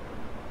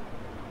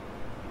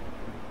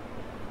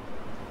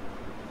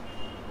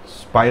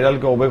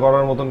স্পাইরালকে ওবে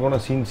করার মতন কোনো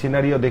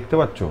সিনারিও দেখতে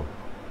পাচ্ছ?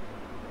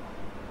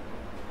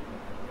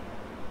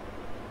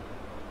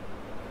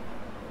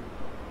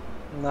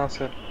 না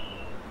স্যার।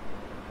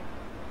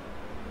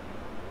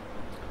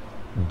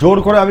 জোর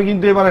করে আমি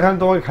কিন্তু এবার এখানে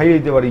তোমাকে খাইয়ে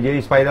দিতে পারি যে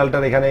এই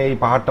স্পাইরালটার এখানে এই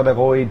পাহাড়টা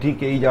দেখো, এই ঠিক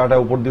এই জায়গাটা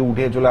উপর দিয়ে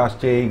উঠে চলে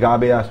আসছে, এই গা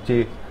বেয়ে আসছে,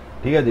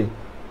 ঠিক আছে।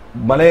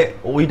 মানে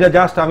ওইটা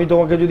জাস্ট আমি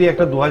তোমাকে যদি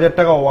একটা 2000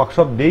 টাকা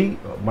ওয়ার্কশপ দেই,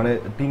 মানে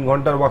 3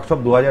 ঘন্টার ওয়ার্কশপ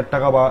 2000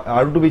 টাকা বা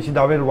আর একটু বেশি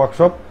দামের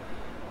ওয়ার্কশপ,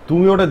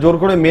 তুমি ওটা জোর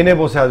করে মেনে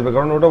বসে আসবে,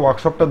 কারণ ওটা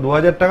ওয়ার্কশপটা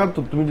 2000 টাকা। তো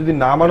তুমি যদি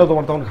না মানো,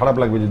 তোমার তখন খারাপ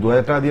লাগবে যে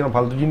 2000 টাকা দিয়ে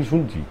ফালতু জিনিস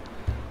শুনছি।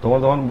 তোমার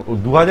তখন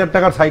 2000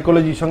 টাকার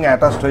সাইকোলজির সঙ্গে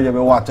অ্যাটাচড হয়ে যাবে,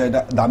 ও আচ্ছা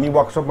এটা দামি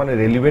ওয়ার্কশপ, মানে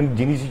রেলিভেন্ট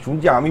জিনিসই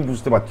শুনছি, আমি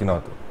বুঝতে পারছি না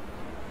হয়তো।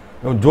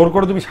 এবং জোর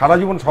করে তুমি সারা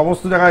জীবন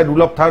সমস্ত জায়গায়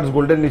rule of thirds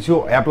golden ratio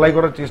apply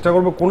করার চেষ্টা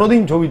করবে,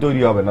 কোনোদিন ছবি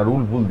তৈরি হবে না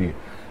রুল ফুল দিয়ে।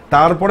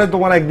 তারপরে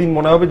তোমার একদিন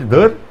মনে হবে যে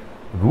ধর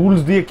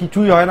রুলস দিয়ে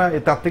কিছুই হয় না,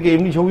 তার থেকে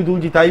এমনি ছবি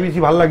তুলছি তাই বেশি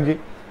ভালো লাগছে।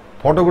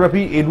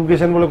 ফটোগ্রাফি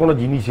এডুকেশন বলে কোনো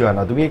জিনিসই হয়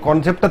না, তুমি এই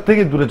কনসেপ্টটার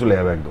থেকে দূরে চলে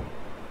যাবে একদম।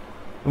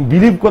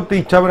 বিলিভ করতে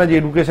ইচ্ছা হবে না যে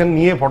এডুকেশন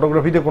নিয়ে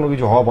ফটোগ্রাফিতে কোনো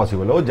কিছু হওয়া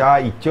পসিবল। ও যা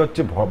ইচ্ছে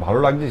হচ্ছে, ভালো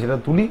লাগছে সেটা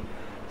তুলি,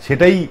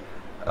 সেটাই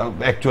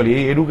অ্যাকচুয়ালি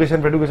এই এডুকেশন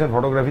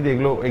ফটোগ্রাফিতে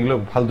এগুলো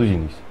ফালতু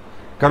জিনিস।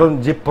 কারণ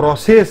যে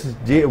প্রসেস,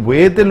 যে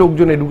ওয়েতে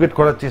লোকজন এডুকেট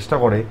করার চেষ্টা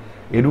করে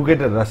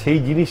এডুকেটাররা, সেই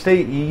জিনিসটাই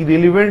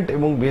ইরেলিভেন্ট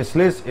এবং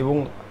বেসলেস, এবং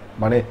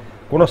মানে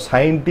কোনো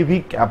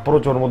সায়েন্টিফিক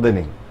অ্যাপ্রোচ ওর মধ্যে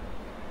নেই।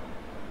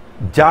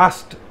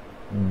 জাস্ট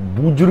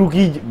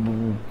বুজরুকি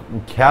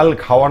খেয়াল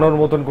খাওয়ানোর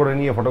মতন করে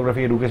নিয়ে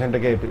ফটোগ্রাফি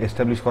এডুকেশনটাকে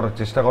এস্টাবলিশ করার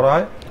চেষ্টা করা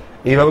হয়,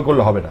 এইভাবে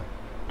করলে হবে না।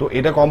 তো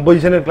এটা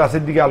কম্পোজিশনের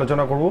ক্লাসের দিকে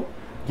আলোচনা করব।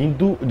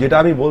 কিন্তু যেটা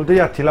আমি বলতে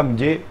যাচ্ছিলাম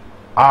যে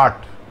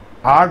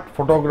আর্ট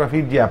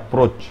ফটোগ্রাফির যে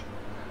অ্যাপ্রোচ,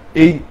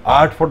 এই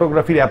আর্ট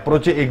ফটোগ্রাফির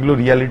অ্যাপ্রোচে এগুলো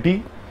রিয়ালিটি।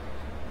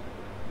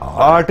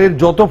 আর্টের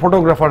যত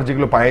ফটোগ্রাফার,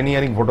 যেগুলো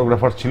পায়োনিয়ারিং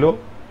ফটোগ্রাফার ছিল,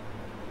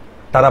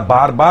 তারা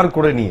বারবার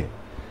করে নিয়ে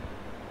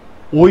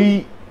ওই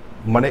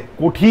মানে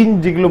কঠিন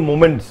যেগুলো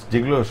মোমেন্টস,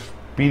 যেগুলো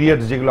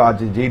পিরিয়ডস যেগুলো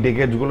আছে, যেই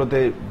ডেকেজগুলোতে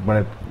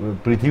মানে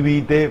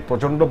পৃথিবীতে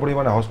প্রচণ্ড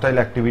পরিমাণে হস্টাইল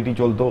অ্যাক্টিভিটি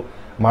চলতো,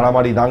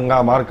 মারামারি, দাঙ্গা,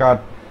 মারকাট,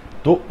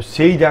 তো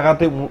সেই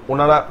জায়গাতে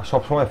ওনারা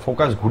সবসময়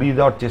ফোকাস ঘুরিয়ে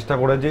দেওয়ার চেষ্টা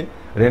করেছে।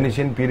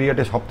 রেনেসেন্স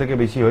পিরিয়ডে সব থেকে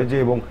বেশি হয়েছে,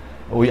 এবং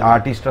ওই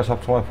আর্টিস্টরা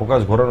সবসময়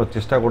ফোকাস ঘোরানোর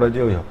চেষ্টা করেছে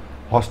ওই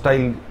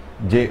হস্টাইল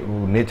যে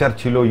নেচার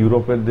ছিল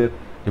ইউরোপেরদের,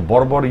 যে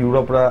বর্বর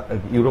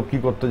ইউরোপ কী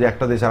করতো, যে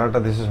একটা দেশ আর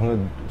একটা দেশের সঙ্গে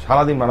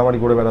সারাদিন মারামারি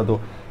করে বেড়াতো,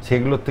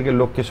 সেগুলোর থেকে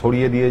লোককে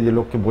সরিয়ে দিয়ে যে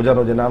লোককে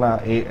বোঝানো যে না না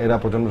এরা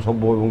প্রচণ্ড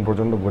সভ্য এবং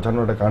প্রচণ্ড গোছানো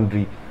একটা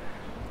কান্ট্রি।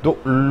 তো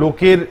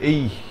লোকের এই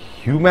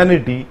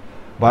হিউম্যানিটি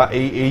বা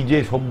এই যে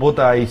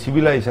সভ্যতা, এই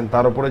সিভিলাইজেশন,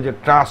 তার উপরে যে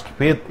ট্রাস্ট,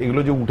 ফেথ,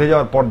 এগুলো যে উঠে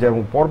যাওয়ার পর্যায়ে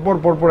এবং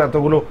পরপর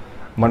এতগুলো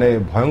মানে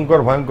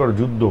ভয়ঙ্কর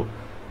যুদ্ধ,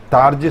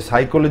 তার যে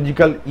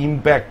সাইকোলজিক্যাল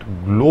ইম্প্যাক্ট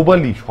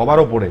গ্লোবালি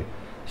সবার ওপরে,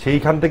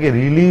 সেইখান থেকে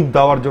রিলিফ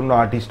দেওয়ার জন্য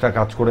আর্টিস্টরা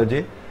কাজ করেছে।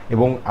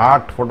 এবং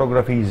আর্ট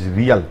ফটোগ্রাফি ইজ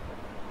রিয়াল,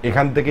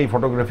 এখান থেকেই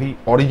ফটোগ্রাফি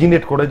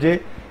অরিজিনেট করেছে।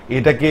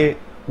 এটাকে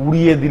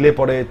উড়িয়ে দিলে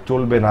পরে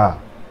চলবে না,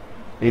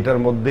 এটার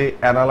মধ্যে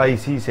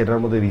অ্যানালাইসিস,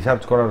 এটার মধ্যে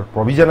রিসার্চ করার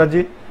প্রভিশন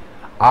আছে।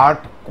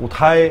 আর্ট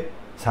কোথায়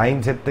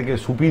সায়েন্সের থেকে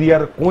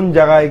সুপিরিয়ার, কোন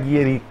জায়গায়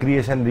গিয়ে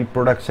রিক্রিয়েশন,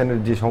 রিপ্রোডাকশনের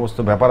যে সমস্ত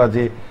ব্যাপার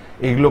আছে,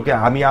 এগুলোকে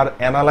আমি আর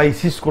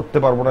অ্যানালাইসিস করতে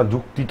পারবো না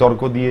যুক্তি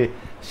তর্ক দিয়ে,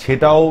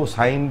 সেটাও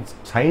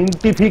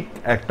সায়েন্টিফিক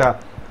একটা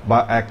বা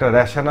একটা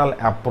র্যাশনাল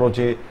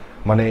অ্যাপ্রোচে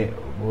মানে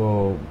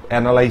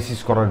অ্যানালাইসিস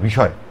করার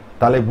বিষয়।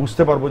 তাহলে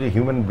বুঝতে পারবো যে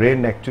হিউম্যান ব্রেন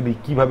অ্যাকচুয়ালি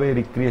কীভাবে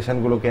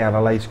রিক্রিয়েশনগুলোকে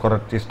অ্যানালাইজ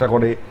করার চেষ্টা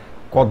করে,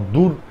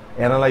 কতদূর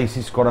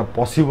অ্যানালাইসিস করা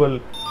পসিবল,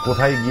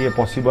 কোথায় গিয়ে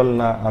পসিবল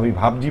না, আমি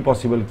ভাবছি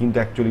পসিবল কিন্তু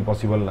অ্যাকচুয়ালি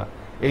পসিবল না,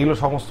 এইগুলো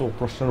সমস্ত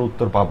প্রশ্নের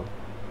উত্তর পাবো।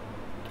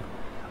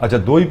 আচ্ছা,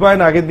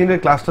 দৈপায়ন আগের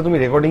দিনের ক্লাসটা তুমি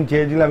রেকর্ডিং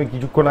চেয়েছিলে, আমি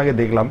কিছুক্ষণ আগে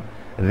দেখলাম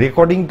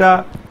রেকর্ডিংটা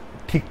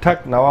ঠিকঠাক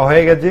নেওয়া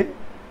হয়ে গেছে,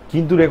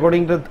 কিন্তু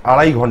রেকর্ডিংটা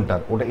 2.5 ঘন্টার,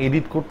 ওটা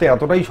এডিট করতে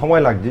এতটাই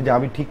সময় লাগছে যে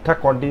আমি ঠিকঠাক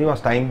কন্টিনিউয়াস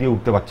টাইম দিয়ে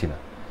উঠতে পারছি না।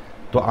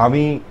 তো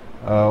আমি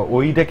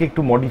ওইটাকে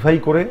একটু মডিফাই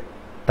করে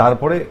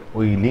তারপরে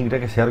ওই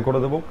লিঙ্কটাকে শেয়ার করে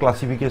দেবো।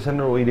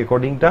 ক্লাসিফিকেশনের ওই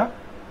রেকর্ডিংটা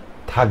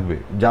থাকবে,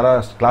 যারা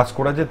ক্লাস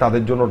করেছে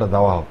তাদের জন্য ওটা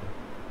দেওয়া হবে,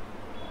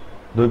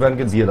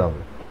 দৈপায়নকে দিয়ে দেওয়া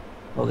হবে।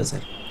 ওকে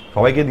স্যার,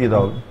 সবাইকে দিয়ে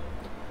দেওয়া হবে।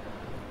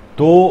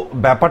 তো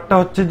ব্যাপারটা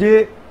হচ্ছে যে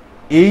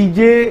এই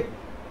যে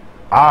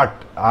আর্ট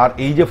আর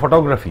এই যে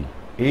ফটোগ্রাফি,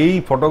 এই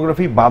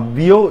ফটোগ্রাফি বাদ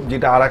দিয়েও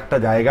যেটা আর একটা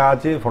জায়গা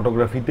আছে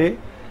ফটোগ্রাফিতে,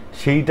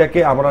 সেইটাকে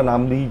আমরা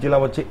নাম দিয়েছিলাম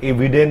হচ্ছে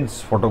এভিডেন্স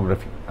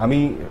ফটোগ্রাফি। আমি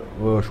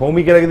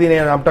সৌমিকের আগে দিন এই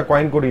নামটা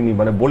কয়েন করিনি,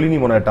 মানে বলিনি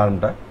মনে হয়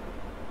টার্মটা।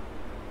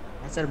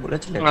 স্যার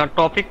বলেছিলেন,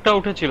 টপিকটা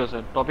উঠেছিল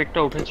স্যার, টপিকটা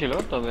উঠেছিল,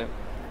 তবে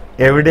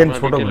এভিডেন্স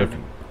ফটোগ্রাফি,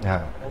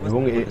 হ্যাঁ।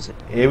 এবং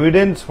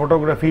এভিডেন্স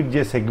ফটোগ্রাফির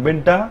যে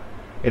সেগমেন্টটা,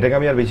 এটাকে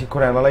আমি আর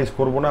বেশিক্ষণ অ্যানালাইজ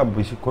করবো না,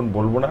 বেশিক্ষণ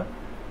বলবো না,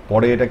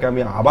 পরে এটাকে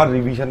আমি আবার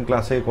রিভিশন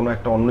ক্লাসে কোনো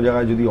একটা অন্য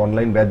জায়গায় যদি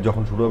অনলাইন ব্যাচ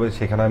যখন শুরু হবে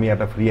সেখানে আমি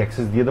একটা ফ্রি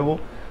অ্যাক্সেস দিয়ে দেবো,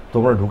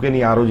 তোমরা ঢুকে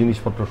নিয়ে আরও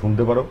জিনিসপত্র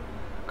শুনতে পারো,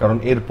 কারণ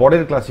এর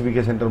পরের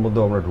ক্লাসিফিকেশনটার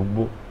মধ্যেও আমরা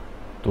ঢুকবো।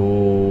 তো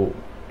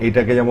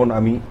এইটাকে যেমন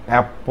আমি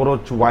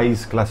অ্যাপ্রোচ ওয়াইজ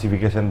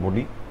ক্লাসিফিকেশন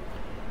বলি,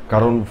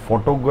 কারণ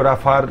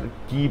ফটোগ্রাফার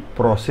কি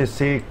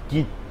প্রসেসে কি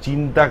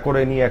চিন্তা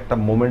করে নিয়ে একটা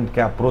মোমেন্টকে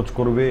অ্যাপ্রোচ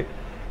করবে,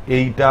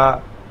 এইটা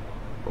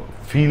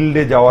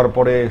ফিল্ডে যাওয়ার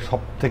পরে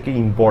সব থেকে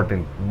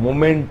ইম্পর্টেন্ট।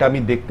 মোমেন্ট আমি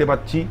দেখতে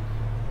পাচ্ছি,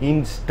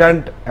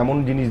 ইনস্ট্যান্ট এমন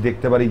জিনিস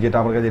দেখতে পারি যেটা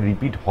আমার কাছে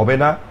রিপিট হবে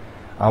না।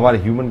 আমার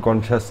হিউম্যান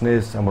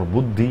কনসিয়াসনেস, আমার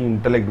বুদ্ধি,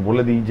 ইন্টেলেক্ট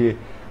বলে দিই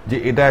যে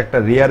এটা একটা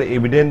রেয়ার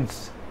এভিডেন্স,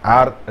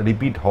 আর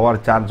রিপিট হওয়ার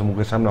চান্স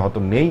মুখের সামনে হয়তো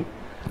নেই।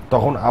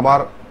 তখন আমার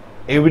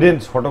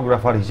এভিডেন্স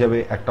ফটোগ্রাফার হিসেবে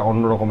একটা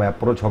অন্যরকম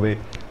অ্যাপ্রোচ হবে,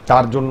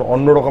 তার জন্য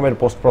অন্য রকমের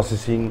পোস্ট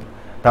প্রসেসিং,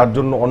 তার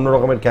জন্য অন্য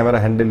রকমের ক্যামেরা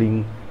হ্যান্ডেলিং,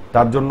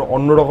 তার জন্য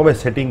অন্য রকমের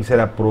সেটিংসের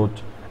অ্যাপ্রোচ।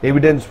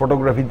 এভিডেন্স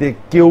ফটোগ্রাফিতে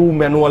কেউ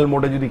ম্যানুয়াল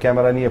মোডে যদি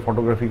ক্যামেরা নিয়ে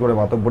ফটোগ্রাফি করে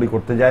মাতব্বরি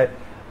করতে যায়,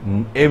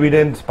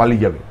 এভিডেন্স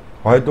পালিয়ে যাবে।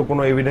 হয়তো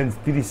কোনো এভিডেন্স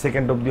 30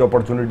 সেকেন্ড অবধি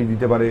অপরচুনিটি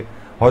দিতে পারে,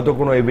 হয়তো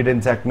কোনো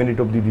এভিডেন্স 1 মিনিট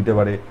অবধি দিতে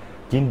পারে,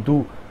 কিন্তু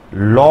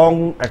লং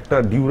একটা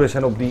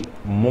ডিউরেশন অবধি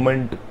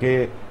মোমেন্টকে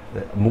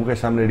মুখের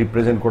সামনে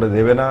রিপ্রেজেন্ট করে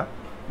দেবে না।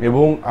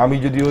 এবং আমি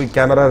যদি ওই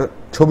ক্যামেরার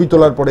ছবি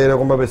তোলার পরে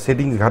এরকমভাবে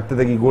সেটিংস ঘাটতে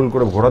থাকি, গোল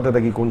করে ঘোরাতে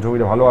থাকি, কোন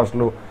ছবিটা ভালো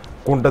আসলো,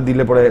 কোনটা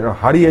দিলে পরে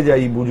হারিয়ে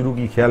যাই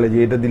বুজরুকি খেয়ালে যে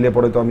এটা দিলে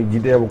পরে তো আমি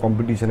জিতে যাবো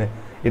কম্পিটিশনে,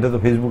 এটা তো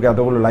ফেসবুকে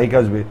এতগুলো লাইক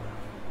আসবে,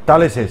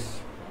 তাহলে শেষ,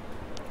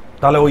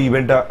 তাহলে ওই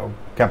ইভেন্টটা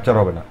ক্যাপচার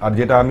হবে না। আর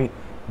যেটা আমি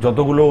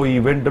যতগুলো ওই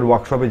ইভেন্টের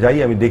ওয়ার্কশপে যাই,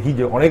 আমি দেখি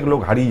যে অনেক লোক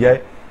হারিয়ে যায়।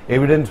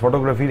 এভিডেন্স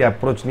ফটোগ্রাফির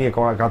অ্যাপ্রোচ নিয়ে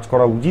কাজ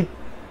করা উচিত,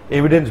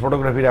 এভিডেন্স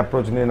ফটোগ্রাফির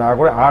অ্যাপ্রোচ নিয়ে না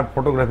করে আর্ট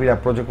ফটোগ্রাফির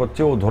অ্যাপ্রোচে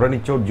করছে। ও ধরে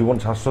নিচ্ছে ওর জীবন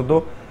শাশ্বত।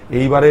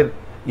 এইবারের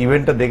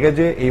ইভেন্টটা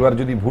দেখেছে, এইবার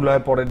যদি ভুল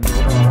হয় পরের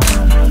জীবনে